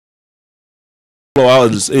couple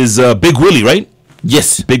of hours is Big Willie, right?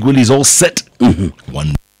 Yes. Big Willie's all set.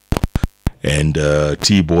 One. And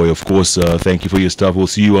T-Boy, of course, thank you for your stuff. We'll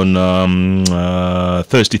see you on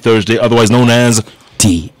Thursday, otherwise known as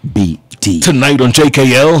TBT. Tonight on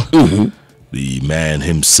JKL. The man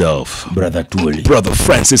himself, Brother Atwoli. Brother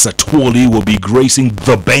Francis Atwoli, will be gracing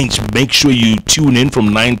the bench. Make sure you tune in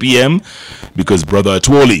from 9 p.m. because Brother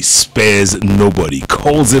Atwoli spares nobody.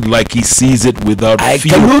 Calls it like he sees it without fear. I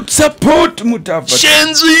cannot support Mutafa.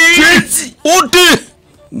 Shenzi! Ute!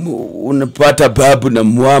 Unapata babu na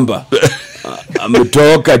mwamba.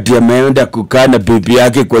 Ametoka ndiye ameenda kukaa na bibi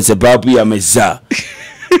yake kwa sababu ya mezaa.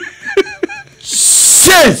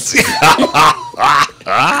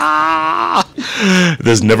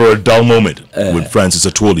 There's never a dull moment when Francis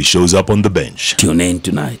Atwoli shows up on the bench. Tune in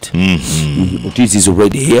tonight. Otis is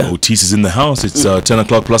already here. Otis is in the house. It's 10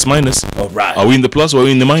 o'clock plus minus. All right. Are we in the plus or are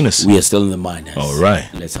we in the minus? We are still in the minus. All right.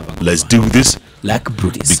 Let's do this like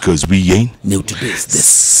Brutus. because we ain't new to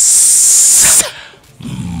business.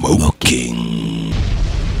 smoking.